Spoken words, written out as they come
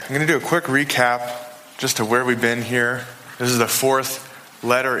I'm going to do a quick recap just to where we've been here. This is the fourth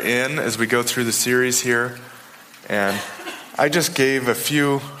letter in as we go through the series here. And I just gave a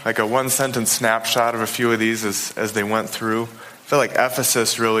few, like a one-sentence snapshot of a few of these as they went through. I feel like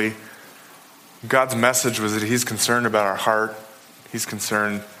Ephesus really, God's message was that he's concerned about our heart. He's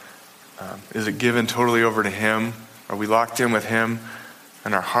concerned, is it given totally over to him? Are we locked in with him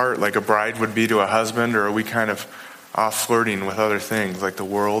and our heart like a bride would be to a husband? Or are we kind of off flirting with other things like the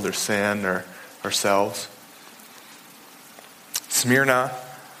world or sin or ourselves? Smyrna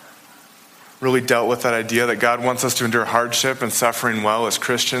really dealt with that idea that God wants us to endure hardship and suffering well as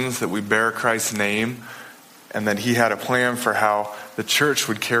Christians, that we bear Christ's name, and that he had a plan for how the church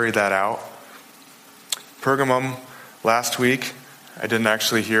would carry that out. Pergamum, last week, I didn't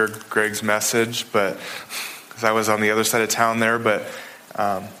actually hear Greg's message, but because I was on the other side of town there, but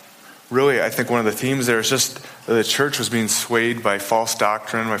really I think one of the themes there is just that the church was being swayed by false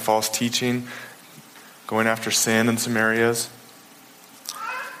doctrine, by false teaching, going after sin in some areas.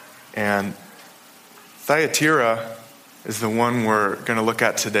 And Thyatira is the one we're going to look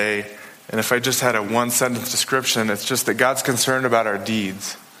at today. And if I just had a one-sentence description, it's just that God's concerned about our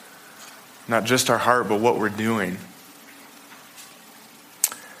deeds. Not just our heart, but what we're doing.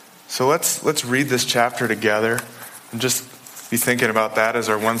 So let's read this chapter together and just be thinking about that as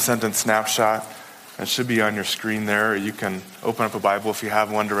our one-sentence snapshot. It should be on your screen there, or you can open up a Bible if you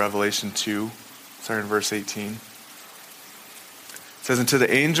have one to Revelation 2, starting in verse 18. It says, "And to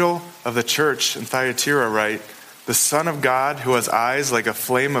the angel of the church in Thyatira write, the Son of God, who has eyes like a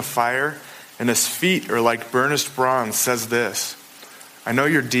flame of fire, and his feet are like burnished bronze, says this, I know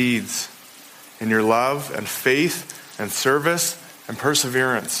your deeds, and your love, and faith, and service, and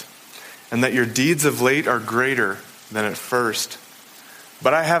perseverance, and that your deeds of late are greater than at first.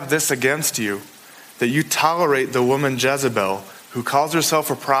 But I have this against you, that you tolerate the woman Jezebel, who calls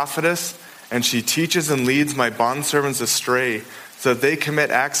herself a prophetess, and she teaches and leads my bondservants astray, so that they commit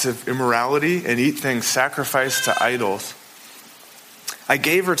acts of immorality and eat things sacrificed to idols. I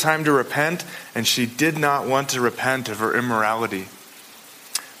gave her time to repent, and she did not want to repent of her immorality.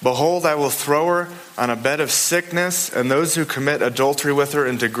 Behold, I will throw her on a bed of sickness, and those who commit adultery with her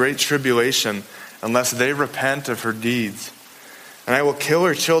into great tribulation, unless they repent of her deeds. And I will kill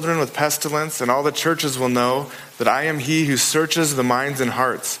her children with pestilence, and all the churches will know that I am he who searches the minds and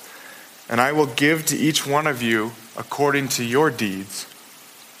hearts. And I will give to each one of you according to your deeds.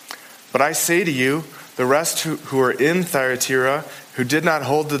 But I say to you, the rest who are in Thyatira, who did not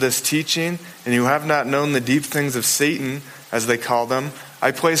hold to this teaching, and who have not known the deep things of Satan, as they call them,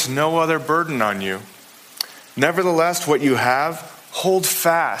 I place no other burden on you. Nevertheless, what you have, hold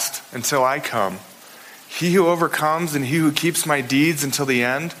fast until I come. He who overcomes and he who keeps my deeds until the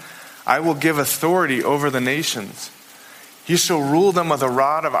end, I will give authority over the nations. He shall rule them with a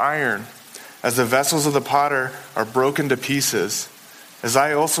rod of iron, as the vessels of the potter are broken to pieces, as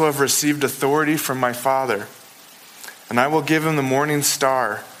I also have received authority from my Father. And I will give him the morning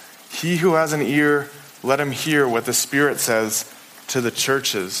star. He who has an ear, let him hear what the Spirit says to the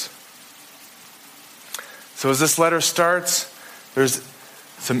churches." So as this letter starts, there's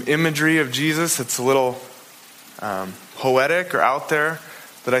some imagery of Jesus that's a little poetic or out there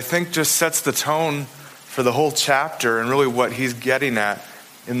that I think just sets the tone for the whole chapter and really what he's getting at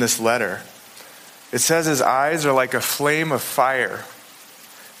in this letter. It says his eyes are like a flame of fire.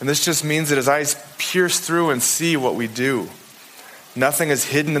 And this just means that his eyes pierce through and see what we do. Nothing is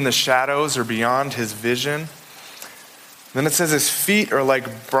hidden in the shadows or beyond his vision. Then it says his feet are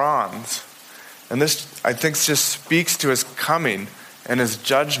like bronze. And this, I think, just speaks to his coming and his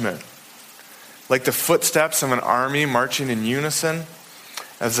judgment. Like the footsteps of an army marching in unison,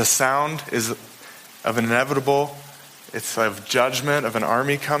 as the sound is of an inevitable, it's of judgment of an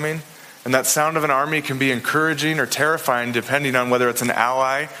army coming. And that sound of an army can be encouraging or terrifying depending on whether it's an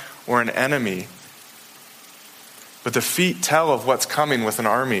ally or an enemy. But the feet tell of what's coming with an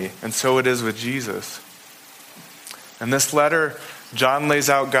army, and so it is with Jesus. In this letter, John lays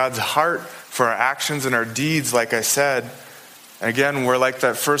out God's heart for our actions and our deeds, like I said. Again, we're like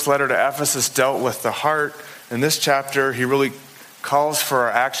that first letter to Ephesus dealt with the heart. In this chapter, he really calls for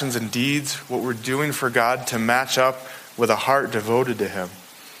our actions and deeds, what we're doing for God, to match up with a heart devoted to him.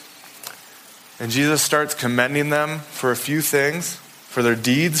 And Jesus starts commending them for a few things, for their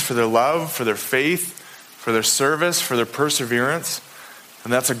deeds, for their love, for their faith, for their service, for their perseverance.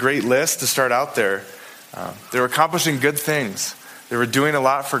 And that's a great list to start out there. They were accomplishing good things. They were doing a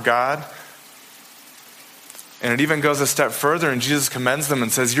lot for God. And it even goes a step further, and Jesus commends them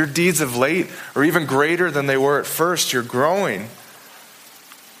and says, your deeds of late are even greater than they were at first. You're growing.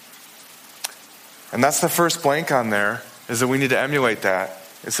 And that's the first blank on there, is that we need to emulate that.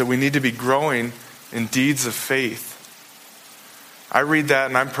 is that we need to be growing in deeds of faith. I read that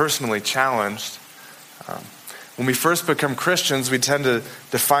and I'm personally challenged. When we first become Christians, we tend to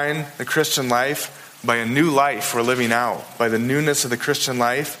define the Christian life by a new life we're living out, by the newness of the Christian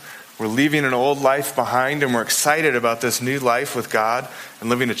life. We're leaving an old life behind and we're excited about this new life with God and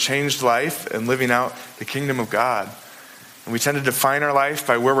living a changed life and living out the kingdom of God. And we tend to define our life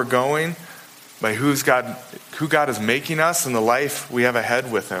by where we're going, by who God is making us and the life we have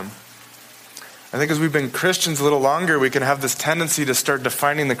ahead with him. I think as we've been Christians a little longer, we can have this tendency to start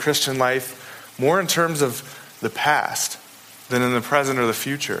defining the Christian life more in terms of the past than in the present or the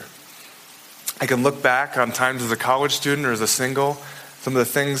future. I can look back on times as a college student or as a single, some of the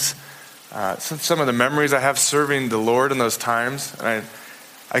things, some of the memories I have serving the Lord in those times. And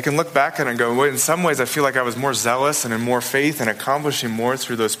I can look back and go, well, in some ways I feel like I was more zealous and in more faith and accomplishing more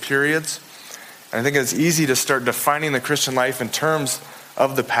through those periods. And I think it's easy to start defining the Christian life in terms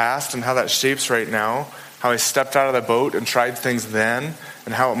of the past and how that shapes right now, how I stepped out of the boat and tried things then,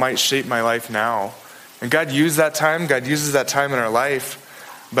 and how it might shape my life now. And God uses that time in our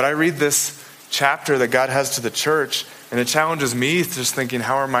life. But I read this chapter that God has to the church, and it challenges me just thinking,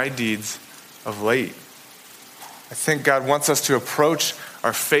 how are my deeds of late? I think God wants us to approach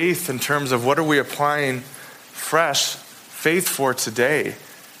our faith in terms of what are we applying fresh faith for today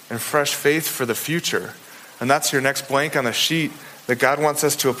and fresh faith for the future. And that's your next blank on the sheet, that God wants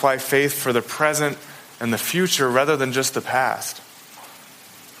us to apply faith for the present and the future rather than just the past.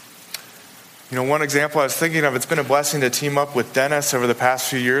 You know, one example I was thinking of, it's been a blessing to team up with Dennis over the past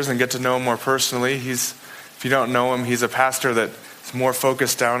few years and get to know him more personally. If you don't know him, he's a pastor that's more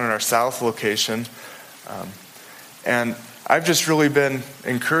focused down in our south location. And I've just really been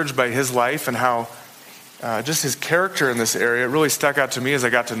encouraged by his life and how just his character in this area, it really stuck out to me as I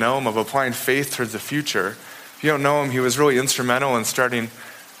got to know him, of applying faith towards the future. If you don't know him, he was really instrumental in starting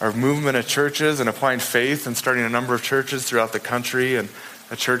our movement of churches and applying faith and starting a number of churches throughout the country, and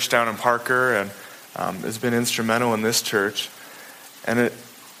a church down in Parker, and has been instrumental in this church. And it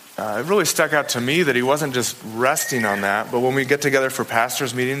really stuck out to me that he wasn't just resting on that, but when we get together for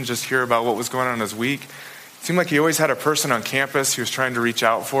pastors' meetings, just hear about what was going on in his week, it seemed like he always had a person on campus he was trying to reach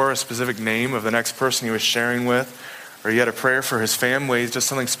out for, a specific name of the next person he was sharing with, or he had a prayer for his family, just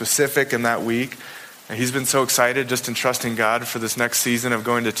something specific in that week. And he's been so excited just in trusting God for this next season of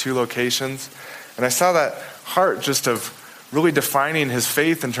going to 2 locations. And I saw that heart just of really defining his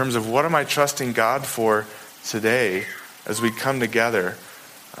faith in terms of what am I trusting God for today as we come together.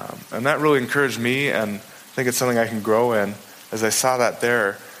 And that really encouraged me, and I think it's something I can grow in as I saw that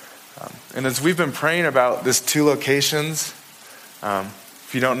there. And as we've been praying about this 2 locations,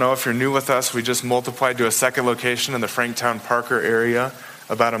 if you don't know, if you're new with us, we just multiplied to a second location in the Franktown Parker area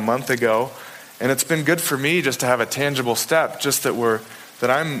about a month ago. And it's been good for me just to have a tangible step, just that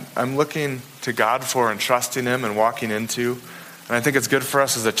I'm looking to God for and trusting him and walking into. And I think it's good for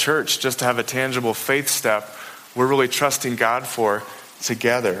us as a church just to have a tangible faith step we're really trusting God for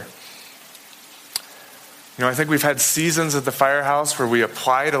together. You know, I think we've had seasons at the Firehouse where we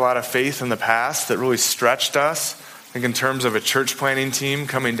applied a lot of faith in the past that really stretched us. I think in terms of a church planting team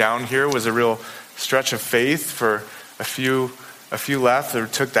coming down here was a real stretch of faith for a few left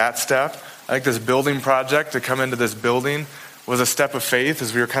that took that step. I think this building project to come into this building was a step of faith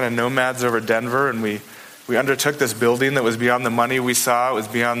as we were kind of nomads over Denver, and we undertook this building that was beyond the money we saw, it was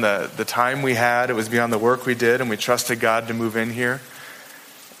beyond the time we had, it was beyond the work we did, and we trusted God to move in here.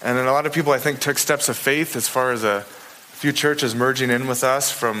 And then a lot of people, I think, took steps of faith as far as a few churches merging in with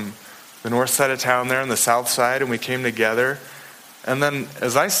us from the north side of town there and the south side, and we came together. And then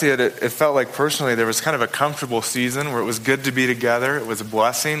as I see it, it felt like personally there was kind of a comfortable season where it was good to be together, it was a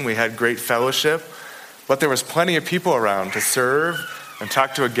blessing, we had great fellowship. But there was plenty of people around to serve and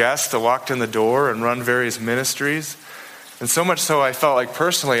talk to a guest that walked in the door and run various ministries. And so much so I felt like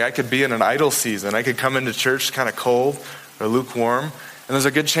personally I could be in an idle season. I could come into church kind of cold or lukewarm, and there's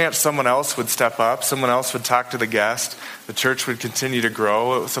a good chance someone else would step up, someone else would talk to the guest, the church would continue to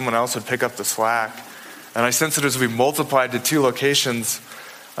grow, someone else would pick up the slack. And I sense that as we've multiplied to 2 locations,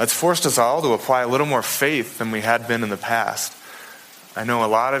 it's forced us all to apply a little more faith than we had been in the past. I know a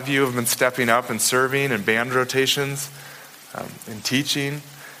lot of you have been stepping up and serving in band rotations, in teaching.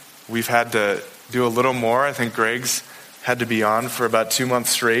 We've had to do a little more. I think Greg's had to be on for about 2 months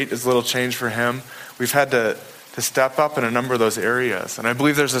straight. It's a little change for him. We've had to step up in a number of those areas. And I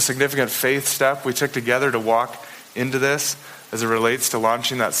believe there's a significant faith step we took together to walk into this as it relates to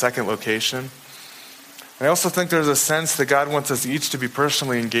launching that second location. And I also think there's a sense that God wants us each to be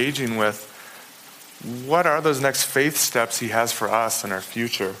personally engaging with what are those next faith steps he has for us in our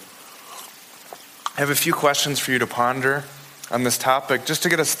future. I have a few questions for you to ponder on this topic, just to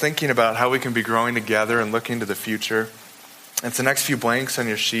get us thinking about how we can be growing together and looking to the future. It's the next few blanks on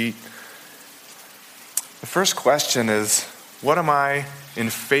your sheet. The first question is, what am I in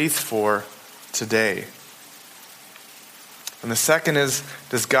faith for today? And the second is,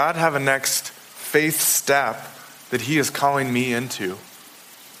 does God have a next faith step that he is calling me into?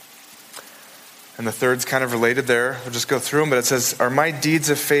 And the third's kind of related there. We'll just go through them, but it says, are my deeds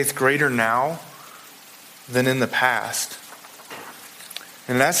of faith greater now than in the past?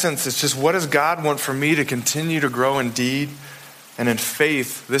 In essence, it's just, what does God want for me to continue to grow in deed and in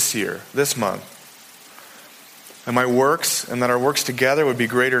faith this year, this month? And my works, and that our works together would be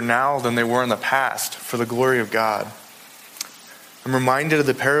greater now than they were in the past for the glory of God. I'm reminded of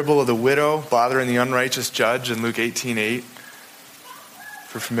the parable of the widow bothering the unrighteous judge in Luke 18:8.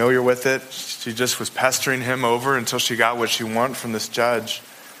 If you're familiar with it, she just was pestering him over until she got what she wanted from this judge.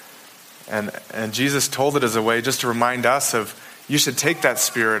 And Jesus told it as a way just to remind us of, you should take that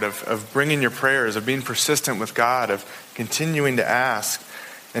spirit of bringing your prayers, of being persistent with God, of continuing to ask.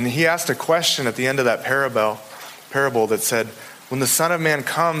 And he asked a question at the end of that parable that said, when the Son of Man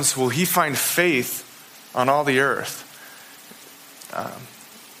comes, will he find faith on all the earth?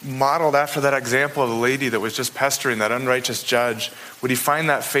 Modeled after that example of the lady that was just pestering that unrighteous judge, would he find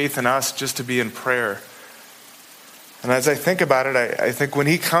that faith in us just to be in prayer? And as I think about it, I think when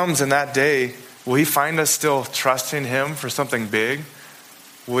he comes in that day, will he find us still trusting him for something big?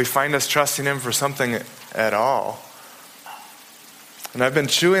 Will he find us trusting him for something at all? And I've been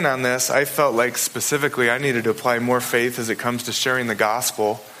chewing on this. I felt like specifically I needed to apply more faith as it comes to sharing the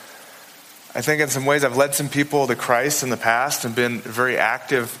gospel. I think in some ways I've led some people to Christ in the past and been very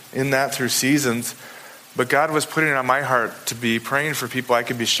active in that through seasons. But God was putting it on my heart to be praying for people I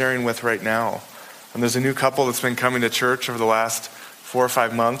could be sharing with right now. And there's a new couple that's been coming to church over the last 4 or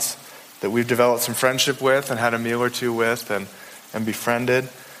 5 months that we've developed some friendship with and had a meal or two with and befriended.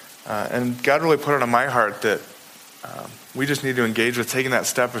 And God really put it on my heart that we just need to engage with taking that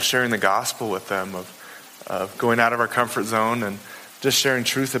step of sharing the gospel with them, of going out of our comfort zone and just sharing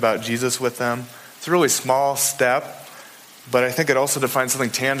truth about Jesus with them. It's a really small step, but I think it also defines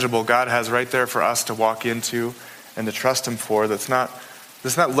something tangible God has right there for us to walk into and to trust him for. That's not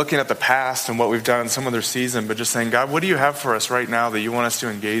looking at the past and what we've done in some other season, but just saying, God, what do you have for us right now that you want us to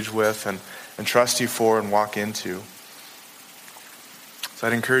engage with and trust you for and walk into? So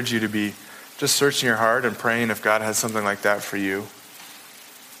I'd encourage you to be just searching your heart and praying if God has something like that for you.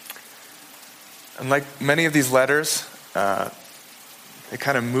 And like many of these letters, it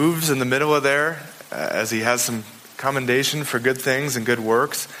kind of moves in the middle of there as he has some commendation for good things and good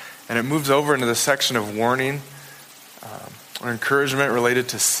works. And it moves over into the section of warning or encouragement related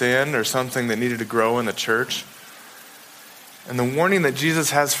to sin or something that needed to grow in the church. And the warning that Jesus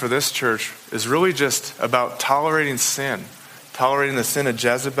has for this church is really just about tolerating sin. Tolerating the sin of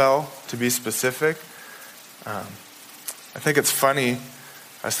Jezebel, to be specific. I think it's funny.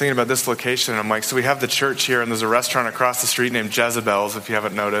 I was thinking about this location, and I'm like, so we have the church here, and there's a restaurant across the street named Jezebel's, if you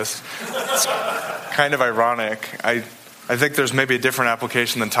haven't noticed. It's kind of ironic. I think there's maybe a different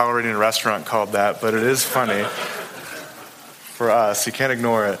application than tolerating a restaurant called that, but it is funny for us. You can't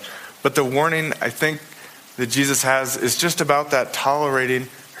ignore it. But the warning, I think, that Jesus has is just about that tolerating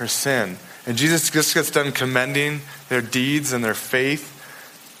her sin. And Jesus just gets done commending their deeds and their faith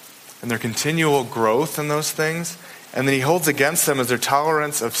and their continual growth in those things. And then he holds against them as their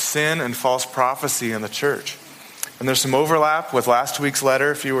tolerance of sin and false prophecy in the church. And there's some overlap with last week's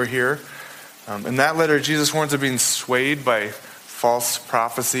letter, if you were here. In that letter, Jesus warns of being swayed by false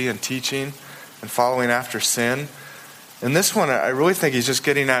prophecy and teaching and following after sin. In this one, I really think he's just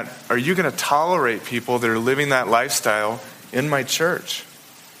getting at, are you going to tolerate people that are living that lifestyle in my church?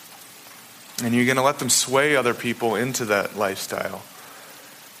 And you're going to let them sway other people into that lifestyle?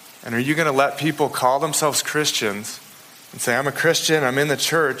 And are you going to let people call themselves Christians and say, I'm a Christian, I'm in the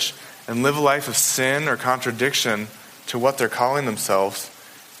church, and live a life of sin or contradiction to what they're calling themselves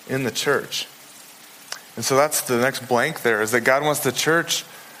in the church? And so that's the next blank there, is that God wants the church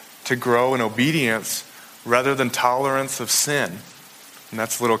to grow in obedience rather than tolerance of sin. And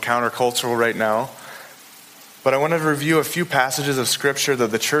that's a little countercultural right now. But I want to review a few passages of Scripture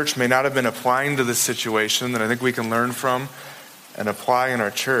that the church may not have been applying to this situation that I think we can learn from and apply in our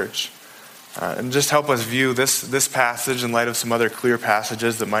church. And just help us view this passage in light of some other clear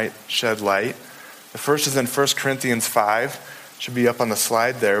passages that might shed light. The first is in 1 Corinthians 5. Should be up on the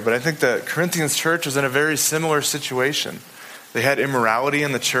slide there. But I think the Corinthians church was in a very similar situation. They had immorality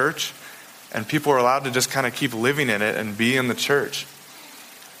in the church, and people were allowed to just kind of keep living in it and be in the church.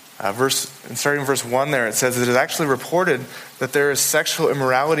 Starting in verse 1 there, it says, it is actually reported that there is sexual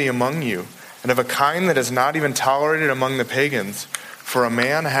immorality among you, and of a kind that is not even tolerated among the pagans. For a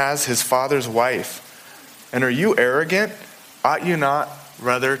man has his father's wife. And are you arrogant? Ought you not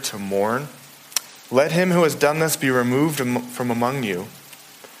rather to mourn? Let him who has done this be removed from among you.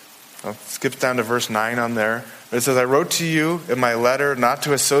 I'll skip down to verse 9 on there. It says, I wrote to you in my letter not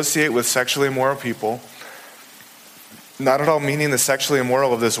to associate with sexually immoral people, not at all meaning the sexually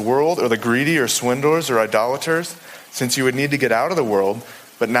immoral of this world, or the greedy, or swindlers, or idolaters, since you would need to get out of the world.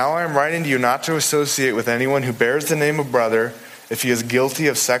 But now I am writing to you not to associate with anyone who bears the name of brother, if he is guilty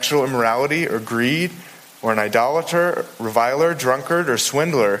of sexual immorality, or greed, or an idolater, reviler, drunkard, or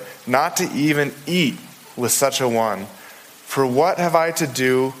swindler, not to even eat with such a one. For what have I to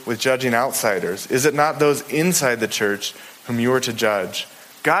do with judging outsiders? Is it not those inside the church whom you are to judge?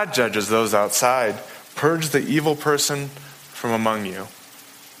 God judges those outside. Purge the evil person from among you.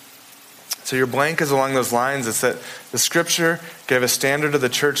 So your blank is along those lines. It's that the scripture gave a standard of the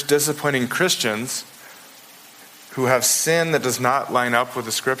church disciplining Christians who have sin that does not line up with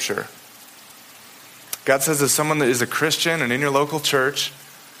the scripture. God says as someone that is a Christian and in your local church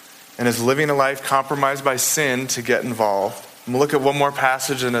and is living a life compromised by sin to get involved. And we'll look at one more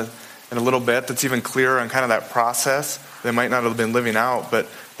passage in a little bit that's even clearer on kind of that process they might not have been living out. But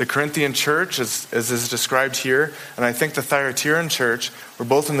the Corinthian church, as is described here, and I think the Thyatira church, were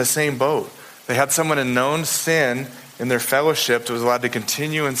both in the same boat. They had someone in known sin in their fellowship that was allowed to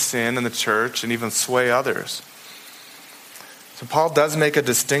continue in sin in the church and even sway others. So Paul does make a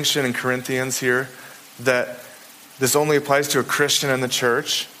distinction in Corinthians here that this only applies to a Christian in the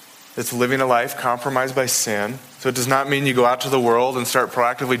church that's living a life compromised by sin. So it does not mean you go out to the world and start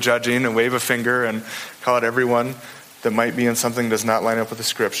proactively judging and wave a finger and call out everyone that might be in something that does not line up with the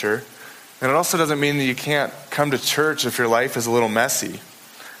scripture. And it also doesn't mean that you can't come to church if your life is a little messy.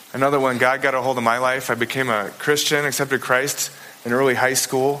 I know that when God got a hold of my life, I became a Christian, accepted Christ in early high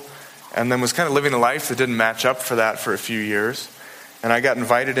school, and then was kind of living a life that didn't match up for that for a few years. And I got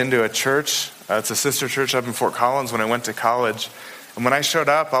invited into a church. It's a sister church up in Fort Collins when I went to college. And when I showed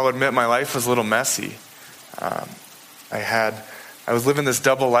up, I'll admit my life was a little messy. I was living this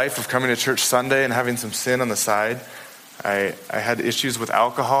double life of coming to church Sunday and having some sin on the side. I had issues with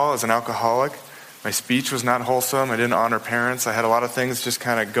alcohol as an alcoholic. My speech was not wholesome. I didn't honor parents. I had a lot of things just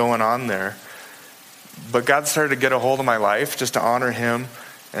kind of going on there. But God started to get a hold of my life just to honor him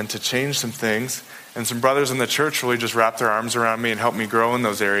and to change some things. And some brothers in the church really just wrapped their arms around me and helped me grow in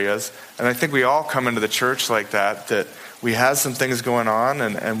those areas. And I think we all come into the church like that we have some things going on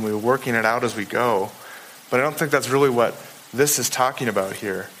and we're working it out as we go. But I don't think that's really what this is talking about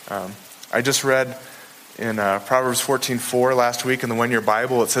here. I just read in Proverbs 14:4 last week in the one-year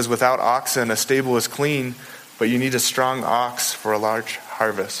Bible, it says, without oxen, a stable is clean, but you need a strong ox for a large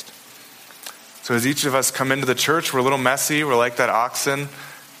harvest. So as each of us come into the church, we're a little messy. We're like that oxen.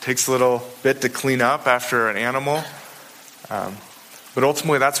 Takes a little bit to clean up after an animal. But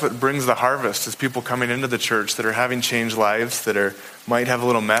ultimately, that's what brings the harvest, is people coming into the church that are having changed lives, that might have a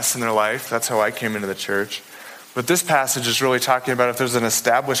little mess in their life. That's how I came into the church. But this passage is really talking about if there's an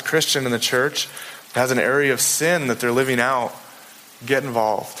established Christian in the church that has an area of sin that they're living out, get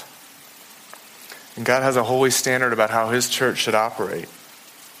involved. And God has a holy standard about how his church should operate.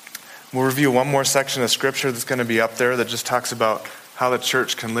 We'll review one more section of scripture that's going to be up there that just talks about how the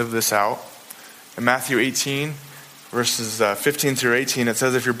church can live this out. In Matthew 18, verses 15 through 18, it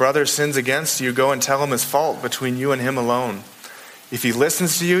says, if your brother sins against you, go and tell him his fault between you and him alone. If he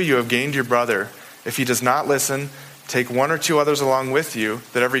listens to you, you have gained your brother. If he does not listen, take one or two others along with you,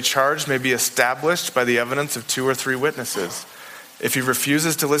 that every charge may be established by the evidence of 2 or 3 witnesses. If he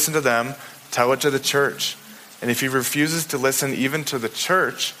refuses to listen to them, tell it to the church. And if he refuses to listen even to the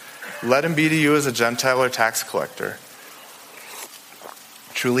church, let him be to you as a Gentile or tax collector.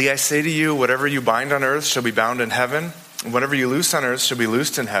 Truly I say to you, whatever you bind on earth shall be bound in heaven, and whatever you loose on earth shall be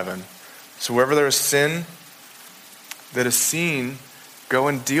loosed in heaven. So wherever there is sin that is seen, go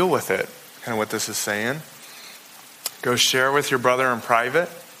and deal with it. Kind of what this is saying. Go share with your brother in private.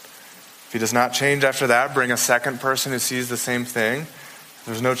 If he does not change after that, bring a second person who sees the same thing. If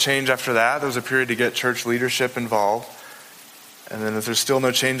there's no change after that, there's a period to get church leadership involved. And then if there's still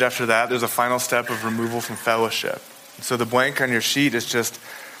no change after that, there's a final step of removal from fellowship. So the blank on your sheet is just,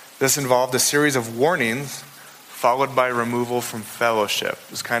 this involved a series of warnings followed by removal from fellowship.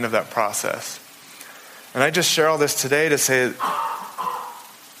 It's kind of that process. And I just share all this today to say,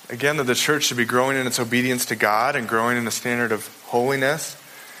 again, that the church should be growing in its obedience to God and growing in a standard of holiness.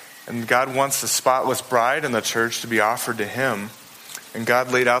 And God wants the spotless bride in the church to be offered to him. And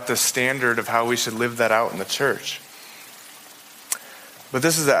God laid out this standard of how we should live that out in the church. But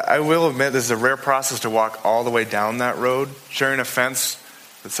I will admit, this is a rare process to walk all the way down that road. Sharing a fence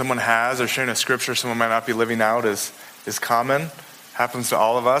that someone has or sharing a scripture someone might not be living out is common. Happens to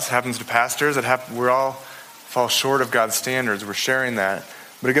all of us, happens to pastors. We all fall short of God's standards. We're sharing that.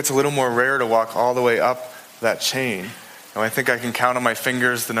 But it gets a little more rare to walk all the way up that chain. And I think I can count on my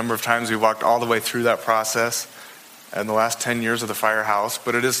fingers the number of times we walked all the way through that process in the last 10 years of the Firehouse.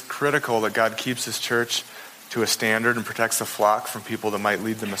 But it is critical that God keeps his church to a standard and protects the flock from people that might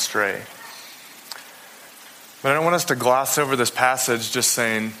lead them astray. But I don't want us to gloss over this passage just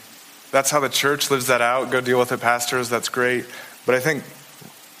saying, that's how the church lives that out, go deal with it, pastors, that's great. But I think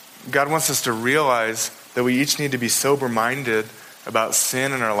God wants us to realize that we each need to be sober-minded about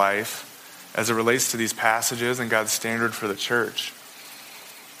sin in our life as it relates to these passages and God's standard for the church.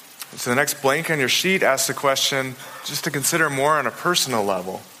 So the next blank on your sheet asks the question, just to consider more on a personal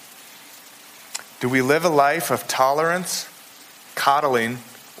level. Do we live a life of tolerance, coddling,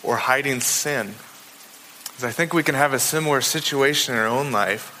 or hiding sin? Because I think we can have a similar situation in our own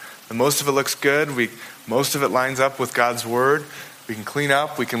life. And most of it looks good. Most of it lines up with God's word. We can clean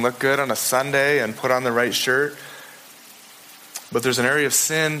up. We can look good on a Sunday and put on the right shirt. But there's an area of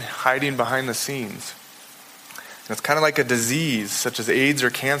sin hiding behind the scenes. And it's kind of like a disease, such as AIDS or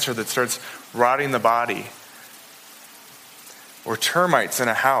cancer, that starts rotting the body. Or termites in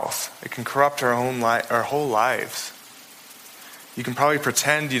a house. It can corrupt our whole lives. You can probably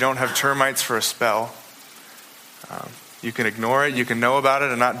pretend you don't have termites for a spell. You can ignore it. You can know about it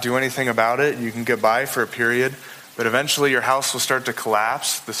and not do anything about it. You can get by for a period. But eventually your house will start to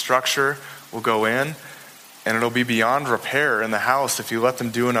collapse. The structure will go in. And it'll be beyond repair in the house if you let them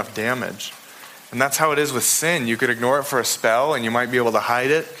do enough damage. And that's how it is with sin. You could ignore it for a spell and you might be able to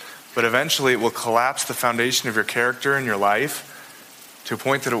hide it. But eventually it will collapse the foundation of your character and your life to a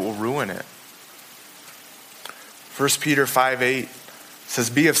point that it will ruin it. 1 Peter 5:8 says,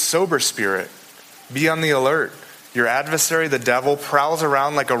 "Be of sober spirit. Be on the alert. Your adversary, the devil, prowls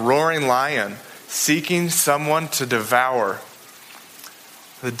around like a roaring lion, seeking someone to devour."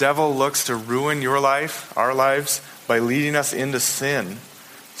 The devil looks to ruin your life, our lives, by leading us into sin.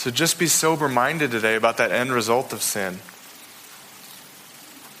 So just be sober-minded today about that end result of sin.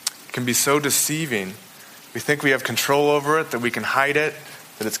 It can be so deceiving. We think we have control over it, that we can hide it,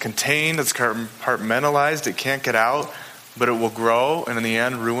 that it's contained, it's compartmentalized, it can't get out, but it will grow and in the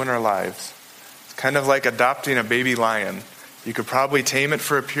end ruin our lives. It's kind of like adopting a baby lion. You could probably tame it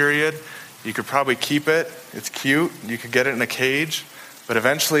for a period, you could probably keep it, it's cute, you could get it in a cage, but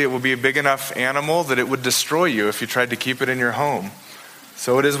eventually it will be a big enough animal that it would destroy you if you tried to keep it in your home.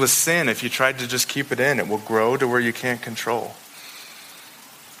 So it is with sin. If you tried to just keep it in, it will grow to where you can't control.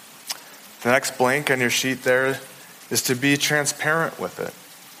 The next blank on your sheet there is to be transparent with it.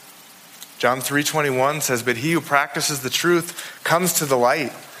 John 3:21 says, "But he who practices the truth comes to the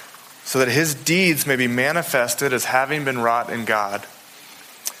light, so that his deeds may be manifested as having been wrought in God."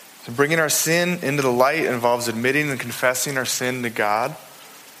 So bringing our sin into the light involves admitting and confessing our sin to God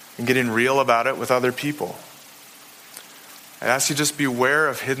and getting real about it with other people. I ask you just beware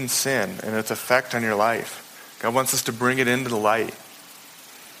of hidden sin and its effect on your life. God wants us to bring it into the light.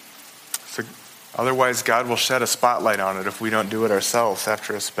 So otherwise, God will shed a spotlight on it if we don't do it ourselves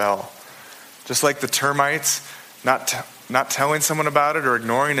after a spell. Just like the termites, not telling someone about it or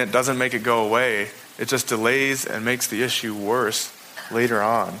ignoring it doesn't make it go away. It just delays and makes the issue worse later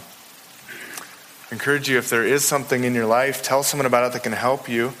on. I encourage you, if there is something in your life, tell someone about it that can help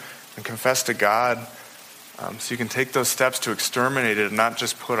you and confess to God so you can take those steps to exterminate it and not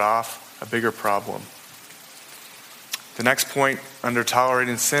just put off a bigger problem. The next point under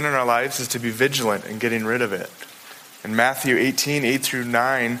tolerating sin in our lives is to be vigilant in getting rid of it. In Matthew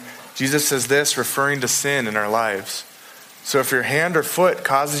 18:8-9, Jesus says this, referring to sin in our lives. "So if your hand or foot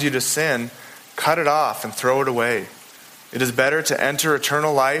causes you to sin, cut it off and throw it away. It is better to enter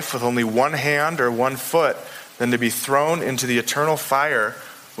eternal life with only one hand or one foot than to be thrown into the eternal fire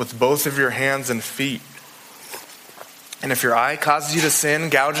with both of your hands and feet. And if your eye causes you to sin,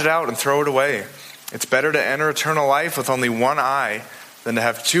 gouge it out and throw it away. It's better to enter eternal life with only one eye than to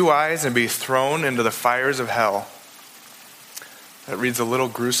have two eyes and be thrown into the fires of hell." That reads a little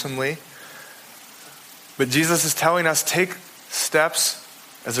gruesomely. But Jesus is telling us, take steps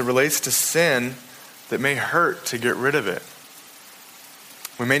as it relates to sin that may hurt to get rid of it.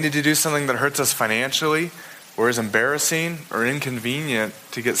 We may need to do something that hurts us financially or is embarrassing or inconvenient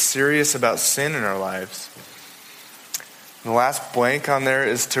to get serious about sin in our lives. And the last blank on there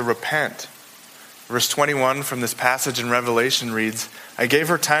is to repent. Verse 21 from this passage in Revelation reads, "I gave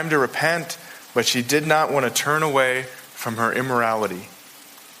her time to repent, but she did not want to turn away from her immorality."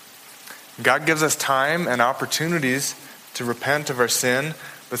 God gives us time and opportunities to repent of our sin,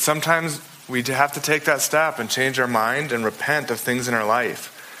 but sometimes we have to take that step and change our mind and repent of things in our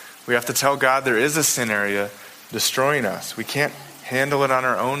life. We have to tell God there is a sin area destroying us. We can't handle it on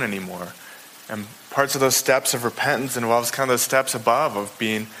our own anymore. And parts of those steps of repentance involves kind of those steps above of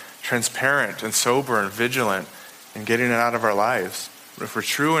being transparent and sober and vigilant and getting it out of our lives. If we're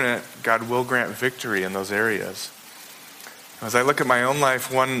true in it, God will grant victory in those areas. As I look at my own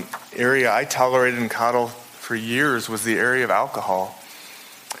life, one area I tolerated and coddled for years was the area of alcohol.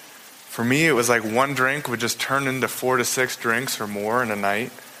 For me, it was like one drink would just turn into 4 to 6 drinks or more in a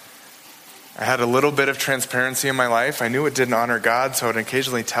night. I had a little bit of transparency in my life. I knew it didn't honor God, so I would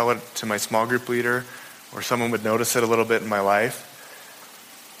occasionally tell it to my small group leader, or someone would notice it a little bit in my life.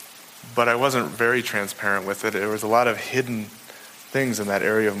 But I wasn't very transparent with it. There was a lot of hidden things in that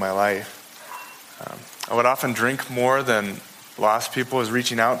area of my life. I would often drink more than lost people was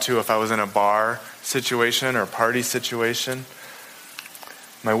reaching out to if I was in a bar situation or party situation.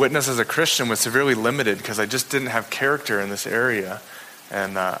 My witness as a Christian was severely limited because I just didn't have character in this area.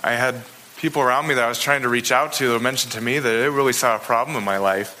 And I had people around me that I was trying to reach out to that mentioned to me that they really saw a problem in my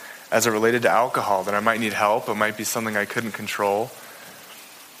life as it related to alcohol, that I might need help. It might be something I couldn't control.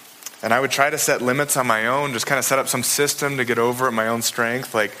 And I would try to set limits on my own, just kind of set up some system to get over at my own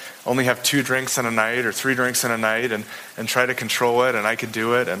strength, like only have 2 drinks in a night or 3 drinks in a night and try to control it, and I could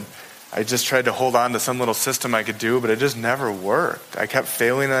do it. And I just tried to hold on to some little system I could do, but it just never worked. I kept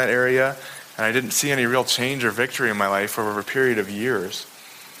failing in that area, and I didn't see any real change or victory in my life over a period of years.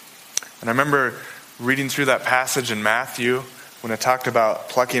 And I remember reading through that passage in Matthew when it talked about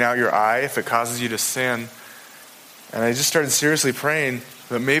plucking out your eye if it causes you to sin. And I just started seriously praying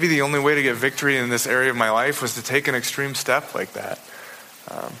that maybe the only way to get victory in this area of my life was to take an extreme step like that.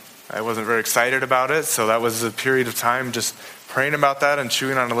 I wasn't very excited about it, so that was a period of time just praying about that and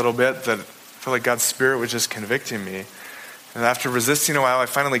chewing on it a little bit that I felt like God's Spirit was just convicting me. And after resisting a while, I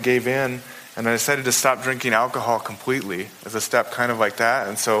finally gave in, and I decided to stop drinking alcohol completely as a step kind of like that.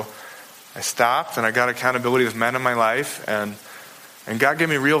 And so I stopped, and I got accountability with men in my life, and God gave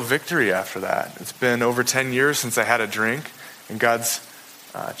me real victory after that. It's been over 10 years since I had a drink, and God's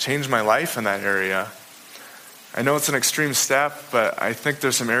changed my life in that area. I know it's an extreme step, but I think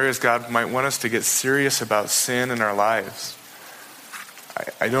there's some areas God might want us to get serious about sin in our lives.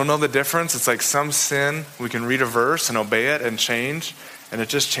 I don't know the difference. It's like some sin, we can read a verse and obey it and change, and it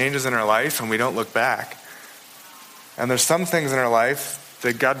just changes in our life and we don't look back. And there's some things in our life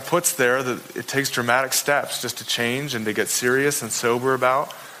that God puts there that it takes dramatic steps just to change and to get serious and sober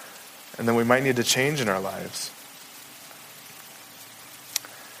about, and then we might need to change in our lives.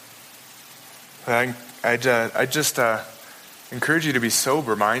 I just encourage you to be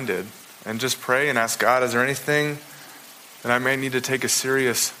sober-minded and just pray and ask God, is there anything that I might need to take a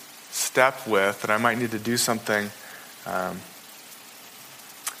serious step with, that I might need to do something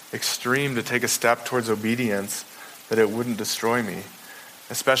extreme to take a step towards obedience that it wouldn't destroy me,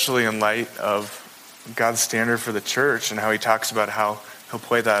 especially in light of God's standard for the church and how he talks about how he'll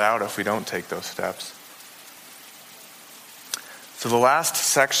play that out if we don't take those steps. So the last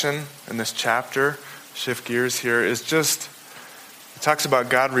section in this chapter, shift gears here, is just, it talks about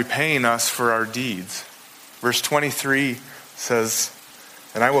God repaying us for our deeds. Verse 23 says,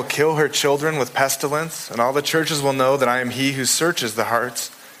 "And I will kill her children with pestilence, and all the churches will know that I am he who searches the hearts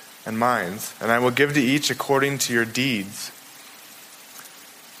and minds, and I will give to each according to your deeds."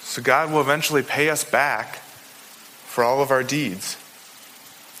 So God will eventually pay us back for all of our deeds.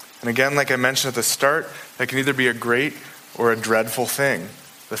 And again, like I mentioned at the start, that can either be a great or a dreadful thing.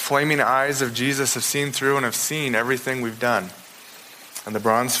 The flaming eyes of Jesus have seen through and have seen everything we've done. And the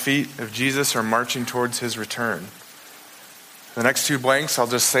bronze feet of Jesus are marching towards his return. The next 2 blanks I'll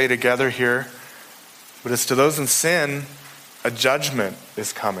just say together here. But it's to those in sin, a judgment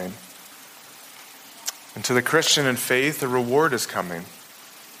is coming. And to the Christian in faith, a reward is coming.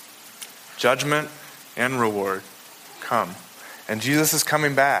 Judgment and reward come. And Jesus is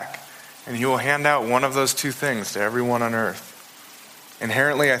coming back. And he will hand out one of those 2 things to everyone on earth.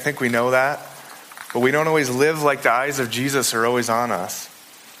 Inherently, I think we know that. But we don't always live like the eyes of Jesus are always on us.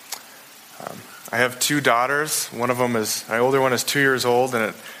 I have 2 daughters. One of them is, my older one is 2 years old,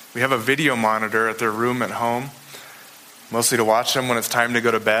 and we have a video monitor at their room at home, mostly to watch them when it's time to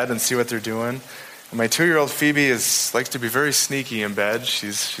go to bed and see what they're doing. And my 2-year-old Phoebe likes to be very sneaky in bed.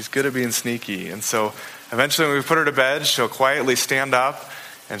 She's good at being sneaky. And so eventually when we put her to bed, she'll quietly stand up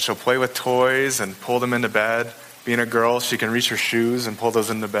and she'll play with toys and pull them into bed. Being a girl, she can reach her shoes and pull those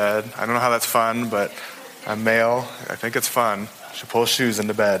into bed. I don't know how that's fun, but I'm male. I think it's fun. She'll pull shoes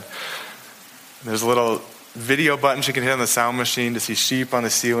into bed. There's a little video button she can hit on the sound machine to see sheep on the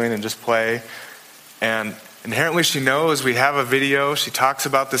ceiling and just play. And Inherently, she knows we have a video. She talks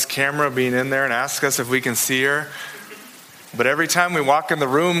about this camera being in there and asks us if we can see her. But every time we walk in the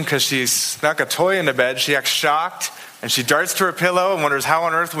room because she snuck a toy into bed, she acts shocked and she darts to her pillow and wonders how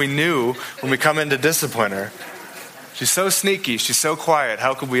on earth we knew when we come in to discipline her. She's so sneaky. She's so quiet.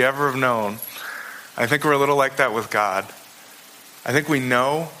 How could we ever have known? I think we're a little like that with God. I think we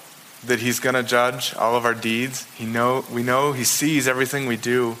know that he's going to judge all of our deeds. We know he sees everything we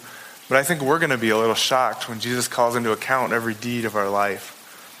do. But I think we're going to be a little shocked when Jesus calls into account every deed of our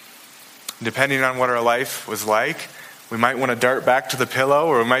life. Depending on what our life was like, we might want to dart back to the pillow,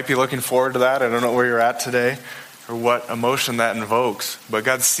 or we might be looking forward to that. I don't know where you're at today or what emotion that invokes. But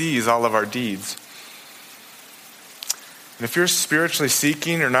God sees all of our deeds. And if you're spiritually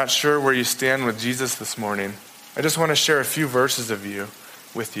seeking or not sure where you stand with Jesus this morning, I just want to share a few verses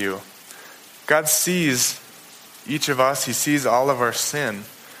with you. God sees each of us. He sees all of our sin.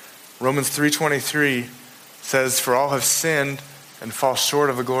 Romans 3:23 says, "For all have sinned and fall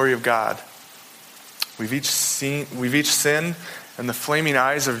short of the glory of God." We've each sinned, and the flaming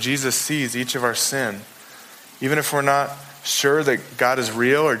eyes of Jesus sees each of our sin. Even if we're not sure that God is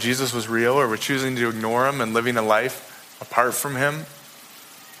real or Jesus was real, or we're choosing to ignore him and living a life apart from him,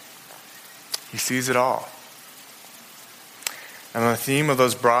 he sees it all. And on the theme of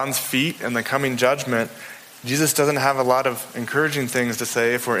those bronze feet and the coming judgment, Jesus doesn't have a lot of encouraging things to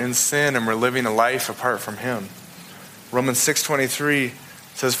say if we're in sin and we're living a life apart from him. Romans 6:23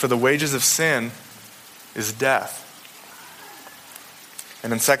 says, "For the wages of sin is death."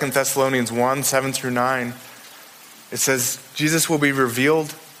 And in 2 Thessalonians 1:7-9, it says, "Jesus will be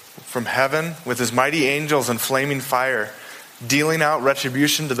revealed from heaven with his mighty angels in flaming fire, dealing out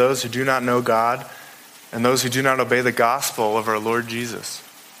retribution to those who do not know God and those who do not obey the gospel of our Lord Jesus.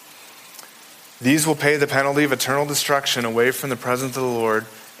 These will pay the penalty of eternal destruction away from the presence of the Lord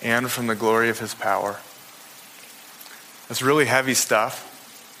and from the glory of his power." That's really heavy stuff.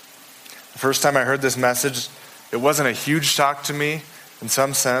 The first time I heard this message, it wasn't a huge shock to me in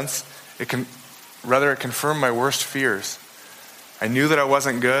some sense. It confirmed my worst fears. I knew that I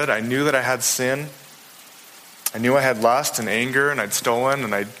wasn't good. I knew that I had sin. I knew I had lust and anger, and I'd stolen,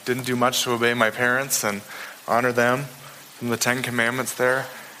 and I didn't do much to obey my parents and honor them from the 10 Commandments there.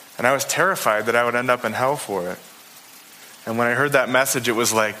 And I was terrified that I would end up in hell for it. And when I heard that message, it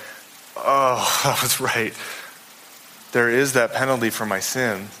was like, oh, I was right. There is that penalty for my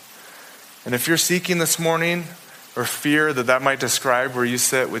sin. And if you're seeking this morning, or fear that might describe where you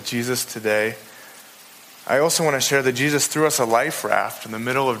sit with Jesus today, I also want to share that Jesus threw us a life raft in the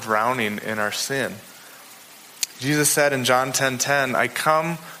middle of drowning in our sin. Jesus said in John 10:10, "I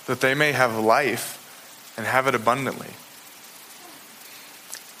come that they may have life and have it abundantly."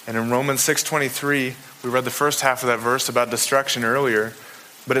 And in Romans 6:23, we read the first half of that verse about destruction earlier,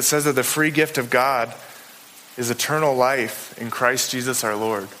 but it says that the free gift of God is eternal life in Christ Jesus our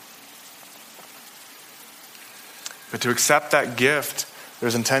Lord. But to accept that gift,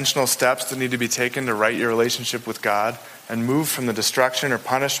 there's intentional steps that need to be taken to right your relationship with God and move from the destruction or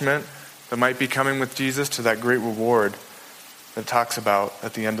punishment that might be coming with Jesus to that great reward that it talks about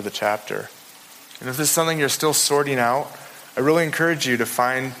at the end of the chapter. And if this is something you're still sorting out, I really encourage you to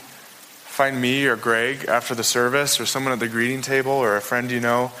find me or Greg after the service, or someone at the greeting table, or a friend you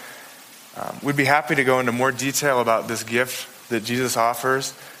know. We'd be happy to go into more detail about this gift that Jesus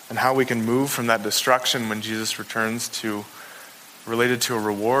offers and how we can move from that destruction when Jesus returns to related to a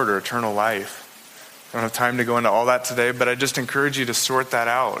reward or eternal life. I don't have time to go into all that today, but I just encourage you to sort that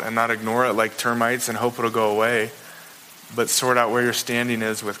out and not ignore it like termites and hope it'll go away, but sort out where your standing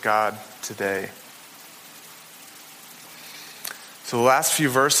is with God today. So the last few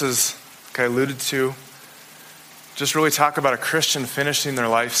verses, like I alluded to, just really talk about a Christian finishing their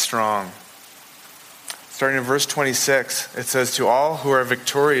life strong. Starting in verse 26, it says, "To all who are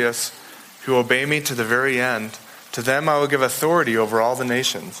victorious, who obey me to the very end, to them I will give authority over all the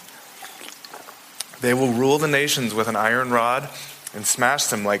nations. They will rule the nations with an iron rod and smash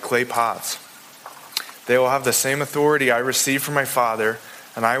them like clay pots. They will have the same authority I received from my Father,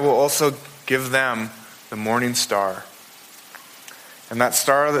 and I will also give them the morning star." And that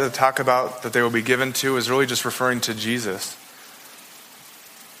star that they talk about that they will be given to is really just referring to Jesus.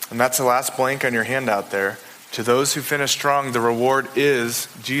 And that's the last blank on your handout there. To those who finish strong, the reward is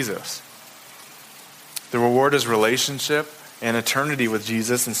Jesus. The reward is relationship and eternity with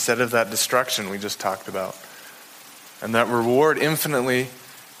Jesus instead of that destruction we just talked about. And that reward infinitely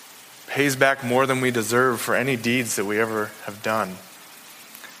pays back more than we deserve for any deeds that we ever have done.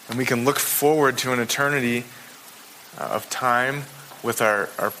 And we can look forward to an eternity of time with our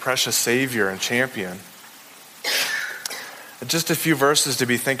precious Savior and champion. Just a few verses to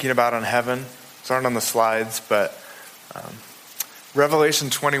be thinking about on heaven. These aren't on the slides, but Revelation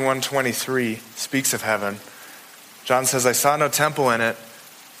 21:23 speaks of heaven. John says, I saw no temple in it,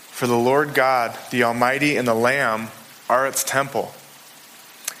 for the Lord God, the Almighty, and the Lamb are its temple.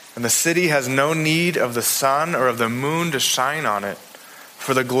 And the city has no need of the sun or of the moon to shine on it,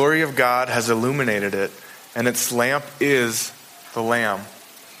 for the glory of God has illuminated it, and its lamp is the Lamb.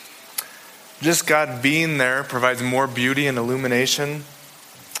 Just God being there provides more beauty and illumination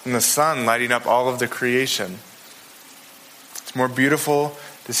than the sun lighting up all of the creation. It's more beautiful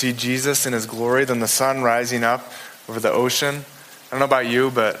to see Jesus in his glory than the sun rising up over the ocean. I don't know about you,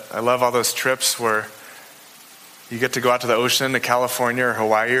 but I love all those trips where you get to go out to the ocean, to California or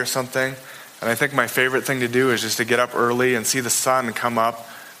Hawaii or something. And I think my favorite thing to do is just to get up early and see the sun come up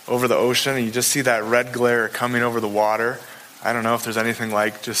over the ocean, and you just see that red glare coming over the water. I don't know if there's anything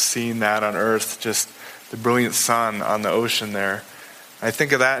like just seeing that on Earth, just the brilliant sun on the ocean there. I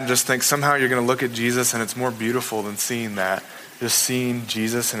think of that and just think somehow you're going to look at Jesus and it's more beautiful than seeing that. Just seeing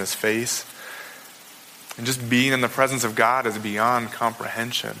Jesus in his face. And just being in the presence of God is beyond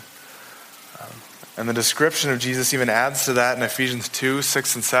comprehension. And the description of Jesus even adds to that in Ephesians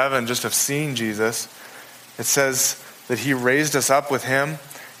 2:6 and 7, just of seeing Jesus. It says that he raised us up with him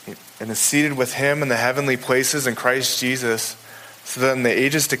and is seated with him in the heavenly places in Christ Jesus, so that in the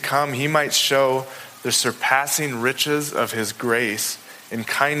ages to come he might show the surpassing riches of his grace in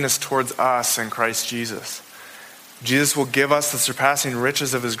kindness towards us in Christ Jesus. Jesus will give us the surpassing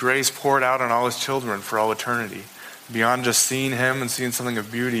riches of his grace poured out on all his children for all eternity. Beyond just seeing him and seeing something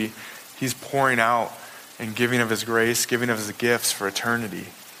of beauty, he's pouring out and giving of his grace, giving of his gifts for eternity.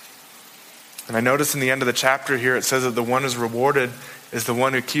 And I notice in the end of the chapter here, it says that the one who's rewarded is the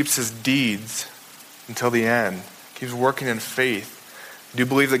one who keeps his deeds until the end, keeps working in faith. I do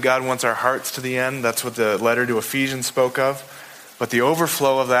believe that God wants our hearts to the end. That's what the letter to Ephesians spoke of. But the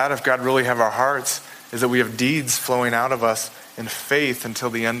overflow of that, if God really have our hearts, is that we have deeds flowing out of us in faith until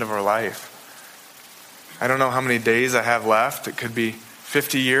the end of our life. I don't know how many days I have left. It could be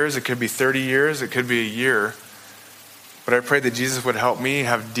 50 years, it could be 30 years, it could be a year. But I pray that Jesus would help me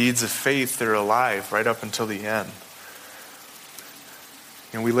have deeds of faith that are alive right up until the end.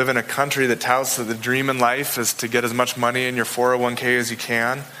 And we live in a country that touts that the dream in life is to get as much money in your 401k as you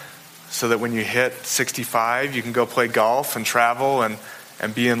can, so that when you hit 65, you can go play golf and travel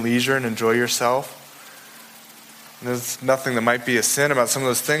and be in leisure and enjoy yourself. And there's nothing that might be a sin about some of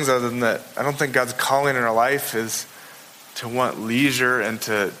those things, other than that I don't think God's calling in our life is to want leisure and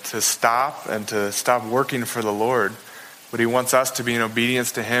to stop working for the Lord. But he wants us to be in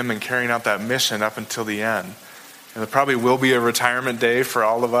obedience to him and carrying out that mission up until the end. And there probably will be a retirement day for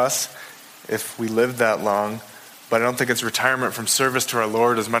all of us if we live that long. But I don't think it's retirement from service to our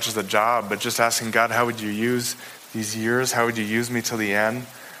Lord as much as a job, but just asking God, how would you use these years? How would you use me till the end?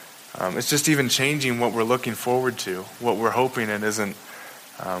 It's just even changing what we're looking forward to. What we're hoping it isn't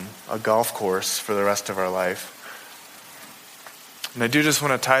a golf course for the rest of our life. And I do just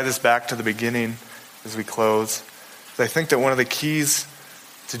want to tie this back to the beginning as we close. I think that one of the keys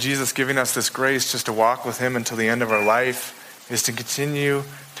to Jesus giving us this grace just to walk with him until the end of our life is to continue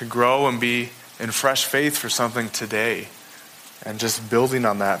to grow and be in fresh faith for something today. And just building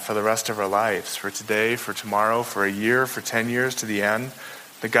on that for the rest of our lives. For today, for tomorrow, for a year, for 10 years to the end.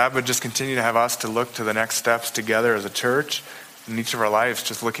 That God would just continue to have us to look to the next steps together as a church. In each of our lives,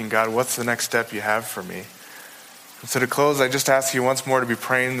 just looking, God, what's the next step you have for me? And so to close, I just ask you once more to be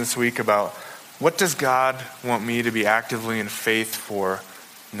praying this week about, what does God want me to be actively in faith for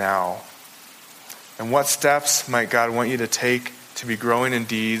now? And what steps might God want you to take to be growing in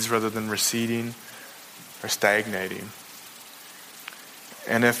deeds rather than receding or stagnating?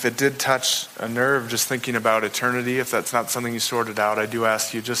 And if it did touch a nerve just thinking about eternity, if that's not something you sorted out, I do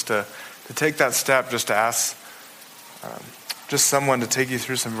ask you just to take that step, just to ask just someone to take you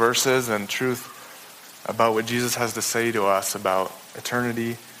through some verses and truth about what Jesus has to say to us about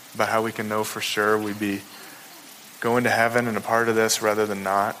eternity, about how we can know for sure we'd be going to heaven and a part of this rather than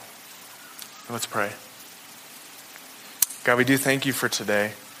not. Let's pray. God, we do thank you for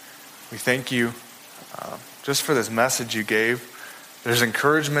today. We thank you just for this message you gave. There's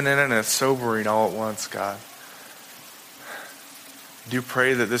encouragement in it and it's sobering all at once, God. I do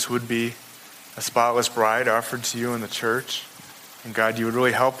pray that this would be a spotless bride offered to you in the church. And God, you would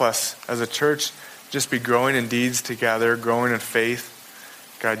really help us as a church just be growing in deeds together, growing in faith.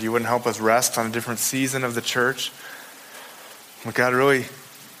 God, you wouldn't help us rest on a different season of the church. But God, really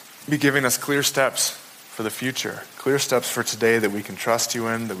be giving us clear steps for the future, clear steps for today that we can trust you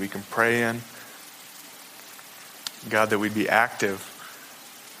in, that we can pray in. God, that we'd be active.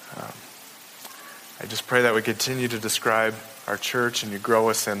 I just pray that we continue to describe our church and you grow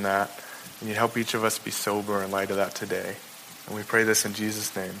us in that. And you'd help each of us be sober in light of that today. And we pray this in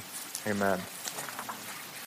Jesus' name. Amen.